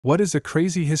What is a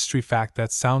crazy history fact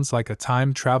that sounds like a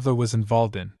time traveler was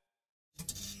involved in?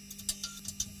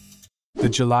 The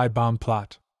July bomb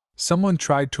plot. Someone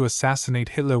tried to assassinate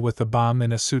Hitler with a bomb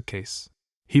in a suitcase.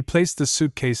 He placed the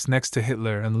suitcase next to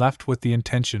Hitler and left with the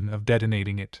intention of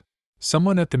detonating it.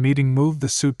 Someone at the meeting moved the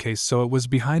suitcase so it was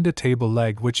behind a table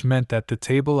leg, which meant that the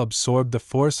table absorbed the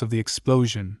force of the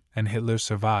explosion, and Hitler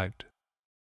survived.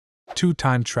 Two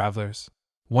time travelers.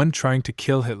 One trying to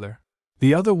kill Hitler,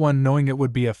 the other one knowing it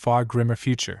would be a far grimmer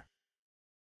future.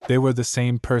 They were the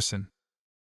same person.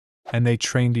 And they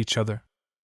trained each other.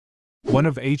 One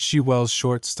of H.G. Wells'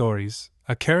 short stories,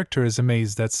 a character is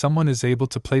amazed that someone is able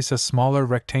to place a smaller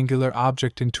rectangular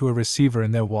object into a receiver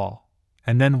in their wall,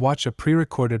 and then watch a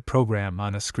pre-recorded program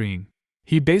on a screen.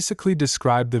 He basically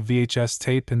described the VHS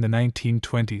tape in the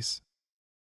 1920s.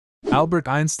 Albert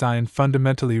Einstein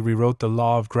fundamentally rewrote the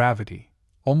law of gravity,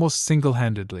 almost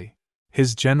single-handedly.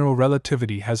 His general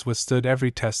relativity has withstood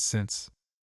every test since.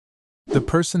 The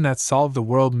person that solved the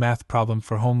world math problem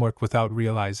for homework without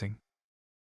realizing.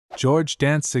 George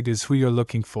Dantzig is who you're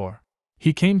looking for.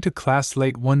 He came to class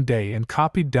late one day and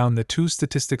copied down the two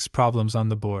statistics problems on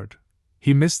the board.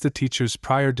 He missed the teacher's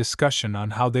prior discussion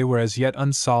on how they were as yet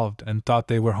unsolved and thought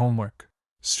they were homework.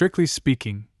 Strictly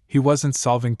speaking, he wasn't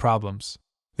solving problems.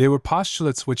 They were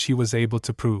postulates which he was able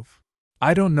to prove.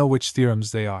 I don't know which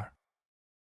theorems they are.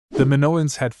 The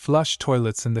Minoans had flush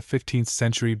toilets in the 15th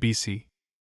century BC.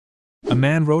 A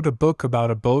man wrote a book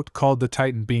about a boat called the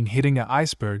Titan being hitting an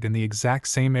iceberg in the exact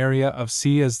same area of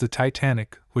sea as the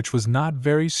Titanic, which was not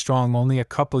very strong only a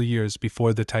couple years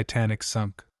before the Titanic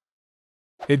sunk.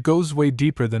 It goes way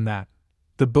deeper than that.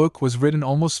 The book was written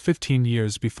almost 15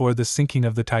 years before the sinking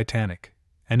of the Titanic,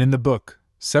 and in the book,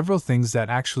 several things that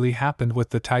actually happened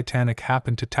with the Titanic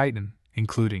happened to Titan,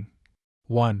 including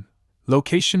 1.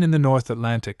 Location in the North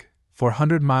Atlantic,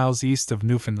 400 miles east of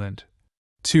Newfoundland.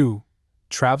 2.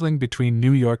 Traveling between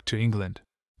New York to England.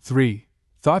 3.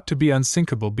 Thought to be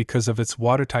unsinkable because of its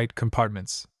watertight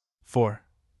compartments. 4.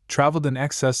 Traveled in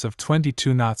excess of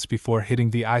 22 knots before hitting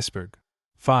the iceberg.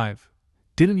 5.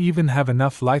 Didn't even have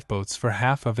enough lifeboats for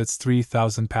half of its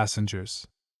 3,000 passengers.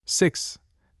 6.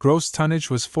 Gross tonnage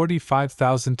was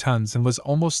 45,000 tons and was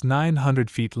almost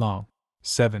 900 feet long.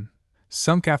 7.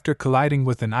 Sunk after colliding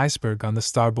with an iceberg on the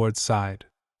starboard side.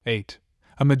 8.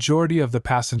 A majority of the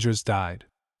passengers died.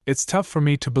 It's tough for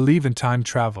me to believe in time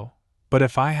travel, but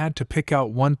if I had to pick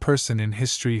out one person in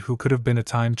history who could have been a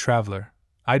time traveler,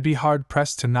 I'd be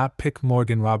hard-pressed to not pick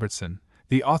Morgan Robertson,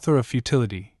 the author of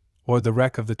Futility, or The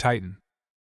Wreck of the Titan.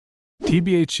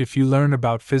 TBH, if you learn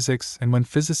about physics and when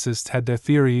physicists had their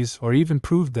theories or even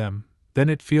proved them, then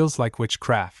it feels like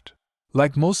witchcraft.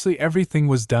 Like mostly everything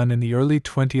was done in the early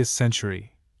 20th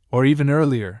century, or even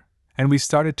earlier, and we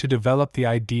started to develop the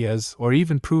ideas or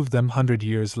even prove them 100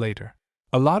 years later.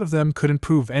 A lot of them couldn't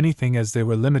prove anything as they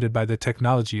were limited by the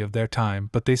technology of their time,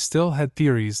 but they still had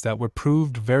theories that were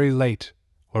proved very late,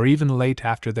 or even late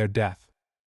after their death.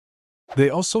 They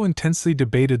also intensely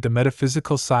debated the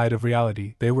metaphysical side of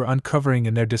reality they were uncovering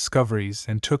in their discoveries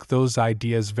and took those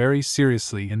ideas very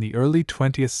seriously in the early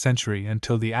 20th century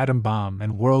until the atom bomb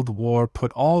and World War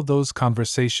put all those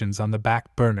conversations on the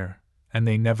back burner, and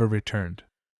they never returned.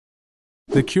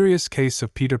 The curious case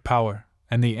of Peter Power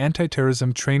and the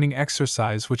anti-terrorism training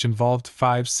exercise, which involved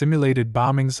 5 simulated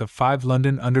bombings of 5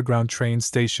 London Underground train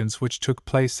stations, which took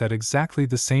place at exactly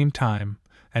the same time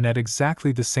and at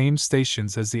exactly the same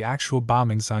stations as the actual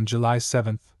bombings on July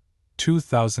 7,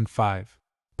 2005.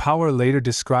 Power later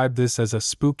described this as a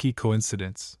spooky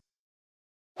coincidence.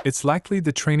 It's likely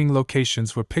the training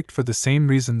locations were picked for the same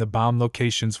reason the bomb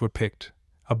locations were picked.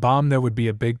 A bomb, there would be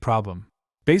a big problem.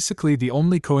 Basically, the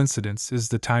only coincidence is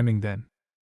the timing then.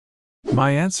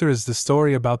 My answer is the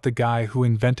story about the guy who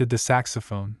invented the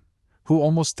saxophone, who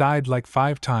almost died like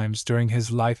 5 times during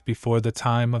his life before the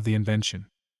time of the invention.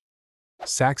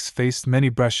 Sax faced many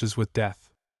brushes with death.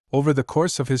 Over the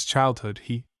course of his childhood,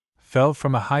 he fell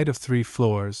from a height of 3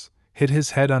 floors, hit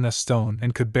his head on a stone,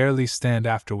 and could barely stand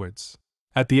afterwards.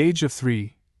 At the age of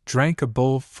 3, drank a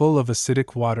bowl full of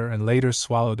acidic water and later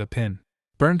swallowed a pin.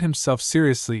 Burned himself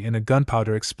seriously in a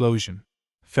gunpowder explosion.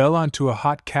 Fell onto a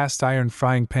hot cast iron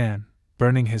frying pan,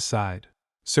 burning his side.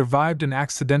 Survived an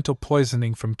accidental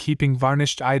poisoning from keeping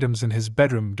varnished items in his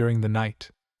bedroom during the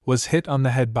night. Was hit on the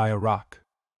head by a rock.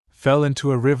 Fell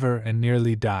into a river and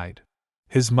nearly died.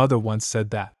 His mother once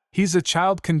said that, "He's a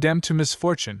child condemned to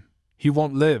misfortune. He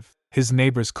won't live." His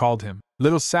neighbors called him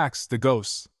Little Sax the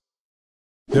Ghost.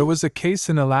 There was a case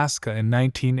in Alaska in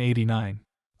 1989.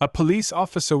 A police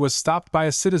officer was stopped by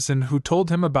a citizen who told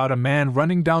him about a man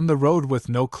running down the road with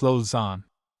no clothes on.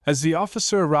 As the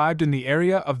officer arrived in the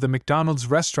area of the McDonald's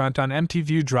restaurant on Empty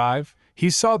View Drive, he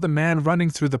saw the man running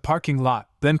through the parking lot,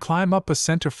 then climb up a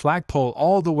center flagpole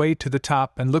all the way to the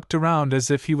top and looked around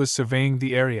as if he was surveying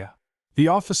the area. The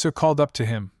officer called up to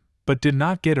him, but did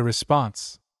not get a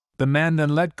response. The man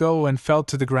then let go and fell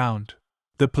to the ground.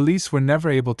 The police were never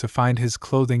able to find his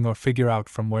clothing or figure out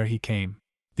from where he came.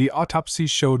 The autopsy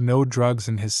showed no drugs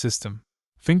in his system.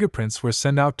 Fingerprints were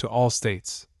sent out to all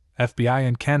states, FBI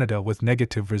and Canada with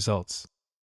negative results.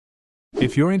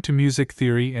 If you're into music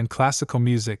theory and classical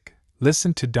music,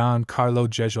 listen to Don Carlo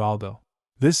Gesualdo.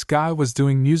 This guy was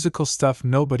doing musical stuff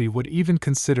nobody would even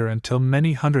consider until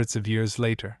many hundreds of years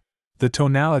later. The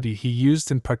tonality he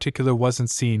used in particular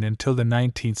wasn't seen until the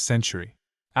 19th century.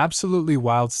 Absolutely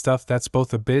wild stuff that's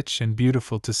both a bitch and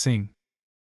beautiful to sing.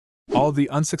 All the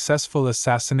unsuccessful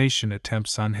assassination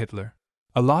attempts on Hitler.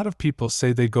 A lot of people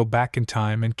say they'd go back in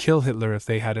time and kill Hitler if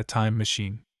they had a time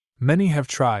machine. Many have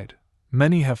tried,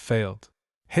 many have failed.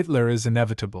 Hitler is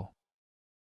inevitable.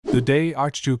 The day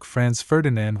Archduke Franz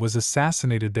Ferdinand was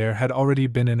assassinated, there had already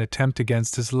been an attempt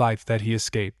against his life that he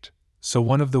escaped, so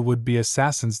one of the would-be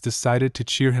assassins decided to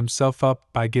cheer himself up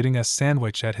by getting a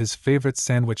sandwich at his favorite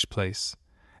sandwich place,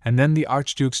 and then the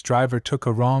Archduke's driver took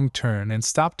a wrong turn and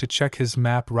stopped to check his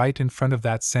map right in front of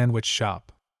that sandwich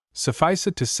shop. Suffice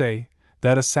it to say,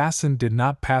 that assassin did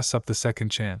not pass up the second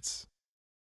chance.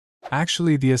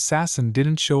 Actually, the assassin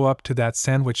didn't show up to that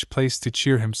sandwich place to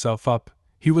cheer himself up.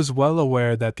 He was well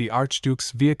aware that the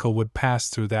Archduke's vehicle would pass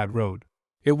through that road.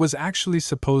 It was actually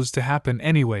supposed to happen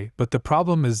anyway, but the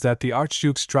problem is that the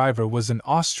Archduke's driver was an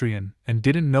Austrian and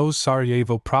didn't know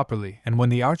Sarajevo properly, and when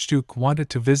the Archduke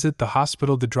wanted to visit the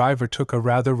hospital, the driver took a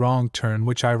rather wrong turn,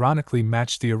 which ironically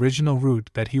matched the original route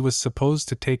that he was supposed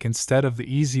to take instead of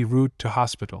the easy route to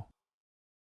hospital.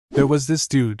 There was this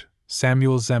dude,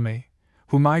 Samuel Zeme,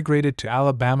 who migrated to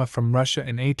Alabama from Russia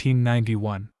in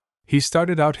 1891. He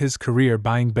started out his career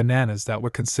buying bananas that were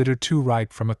considered too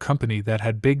ripe from a company that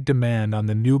had big demand on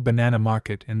the new banana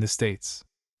market in the States.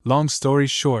 Long story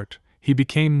short, he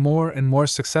became more and more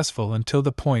successful until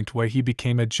the point where he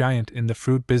became a giant in the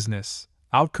fruit business,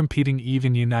 outcompeting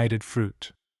even United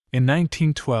Fruit. In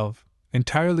 1912,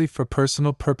 entirely for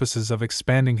personal purposes of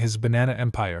expanding his banana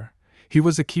empire, he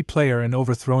was a key player in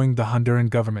overthrowing the Honduran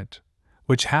government,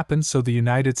 which happened so the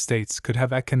United States could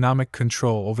have economic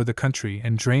control over the country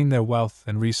and drain their wealth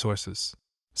and resources.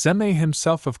 Zeme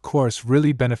himself, of course,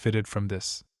 really benefited from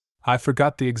this. I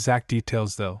forgot the exact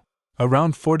details though.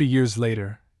 Around 40 years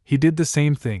later, he did the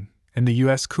same thing, in the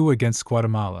U.S. coup against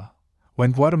Guatemala,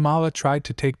 when Guatemala tried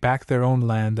to take back their own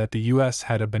land that the U.S.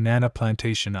 had a banana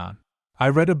plantation on. I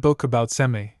read a book about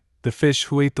Zeme, The Fish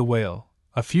Who Ate the Whale,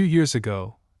 a few years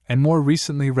ago, and more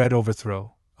recently read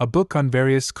Overthrow, a book on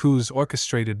various coups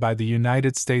orchestrated by the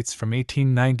United States from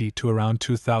 1890 to around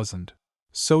 2000.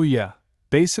 So yeah,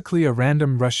 basically a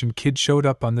random Russian kid showed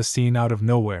up on the scene out of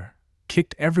nowhere,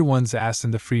 kicked everyone's ass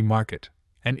in the free market,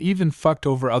 and even fucked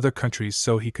over other countries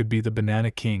so he could be the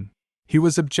banana king. He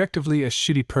was objectively a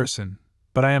shitty person,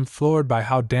 but I am floored by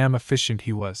how damn efficient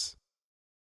he was.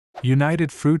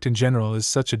 United Fruit in general is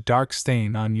such a dark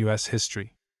stain on US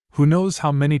history. Who knows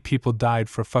how many people died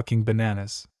for fucking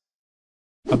bananas?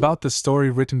 About the story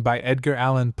written by Edgar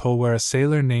Allan Poe where a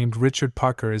sailor named Richard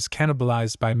Parker is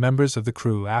cannibalized by members of the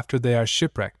crew after they are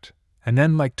shipwrecked, and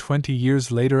then like 20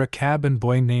 years later a cabin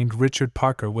boy named Richard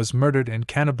Parker was murdered and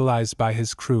cannibalized by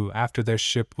his crew after their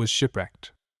ship was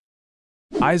shipwrecked.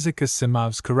 Isaac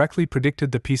Asimov correctly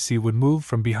predicted the PC would move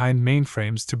from behind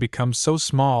mainframes to become so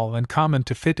small and common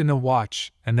to fit in a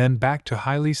watch, and then back to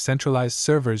highly centralized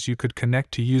servers you could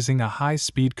connect to using a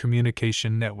high-speed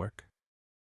communication network.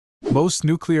 Most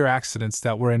nuclear accidents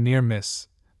that were a near miss,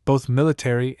 both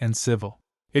military and civil.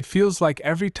 It feels like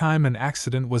every time an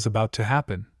accident was about to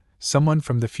happen, someone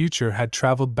from the future had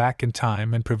traveled back in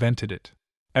time and prevented it.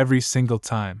 Every single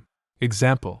time.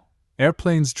 Example: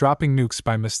 airplanes dropping nukes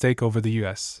by mistake over the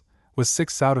US, with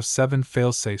 6 out of 7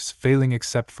 failsafes failing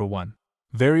except for one.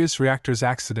 Various reactors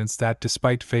accidents that,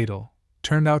 despite fatal,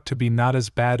 turned out to be not as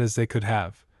bad as they could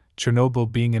have,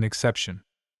 Chernobyl being an exception.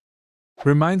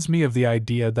 Reminds me of the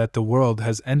idea that the world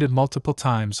has ended multiple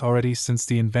times already since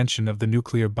the invention of the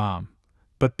nuclear bomb,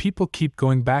 but people keep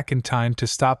going back in time to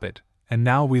stop it, and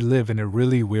now we live in a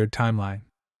really weird timeline.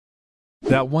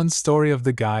 That one story of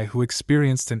the guy who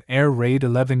experienced an air raid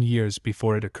 11 years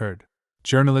before it occurred.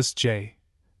 Journalist J.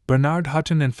 Bernard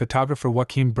Hutton and photographer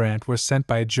Joachim Brandt were sent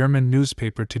by a German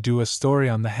newspaper to do a story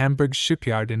on the Hamburg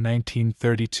shipyard in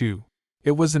 1932.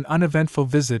 It was an uneventful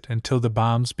visit until the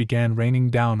bombs began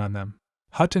raining down on them.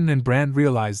 Hutton and Brandt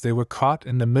realized they were caught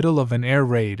in the middle of an air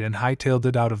raid and hightailed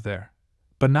it out of there.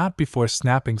 but not before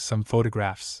snapping some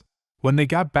photographs. When they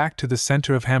got back to the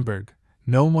center of Hamburg,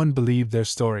 no one believed their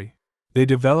story. They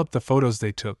developed the photos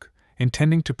they took,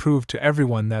 intending to prove to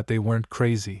everyone that they weren't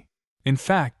crazy. In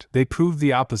fact, they proved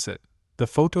the opposite. The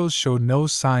photos showed no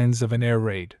signs of an air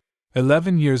raid.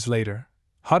 11 years later,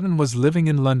 Hutton was living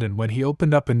in London when he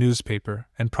opened up a newspaper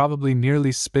and probably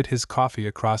nearly spit his coffee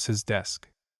across his desk.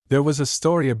 There was a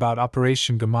story about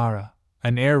Operation Gemara,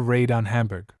 an air raid on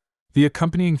Hamburg. The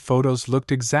accompanying photos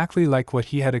looked exactly like what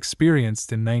he had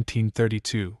experienced in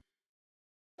 1932.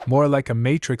 More like a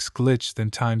matrix glitch than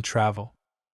time travel.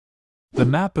 The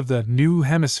map of the New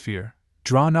Hemisphere,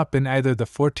 drawn up in either the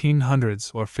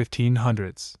 1400s or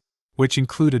 1500s, which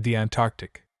included the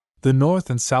Antarctic. The North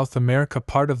and South America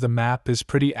part of the map is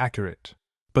pretty accurate,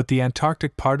 but the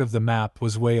Antarctic part of the map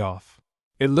was way off.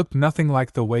 It looked nothing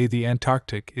like the way the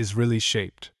Antarctic is really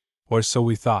shaped, or so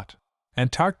we thought.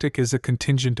 Antarctic is a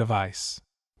contingent of ice,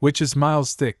 which is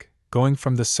miles thick, going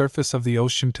from the surface of the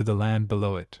ocean to the land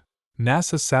below it.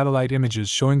 NASA satellite images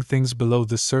showing things below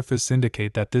the surface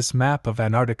indicate that this map of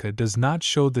Antarctica does not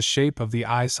show the shape of the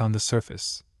ice on the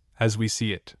surface, as we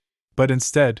see it, but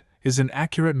instead is an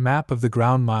accurate map of the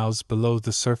ground miles below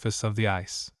the surface of the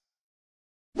ice.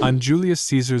 On Julius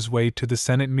Caesar's way to the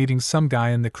Senate meeting, some guy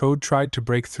in the crowd tried to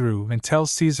break through and tell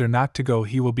Caesar not to go,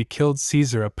 he will be killed.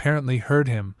 Caesar apparently heard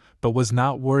him, but was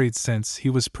not worried since he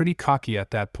was pretty cocky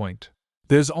at that point.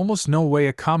 There's almost no way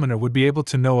a commoner would be able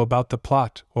to know about the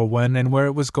plot or when and where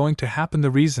it was going to happen.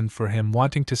 The reason for him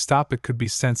wanting to stop it could be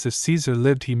since if Caesar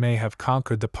lived he may have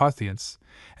conquered the Parthians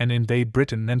and invade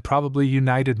Britain and probably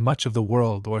united much of the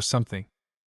world or something.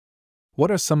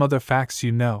 What are some other facts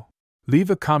you know? Leave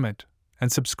a comment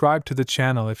and subscribe to the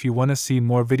channel if you want to see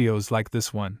more videos like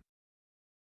this one.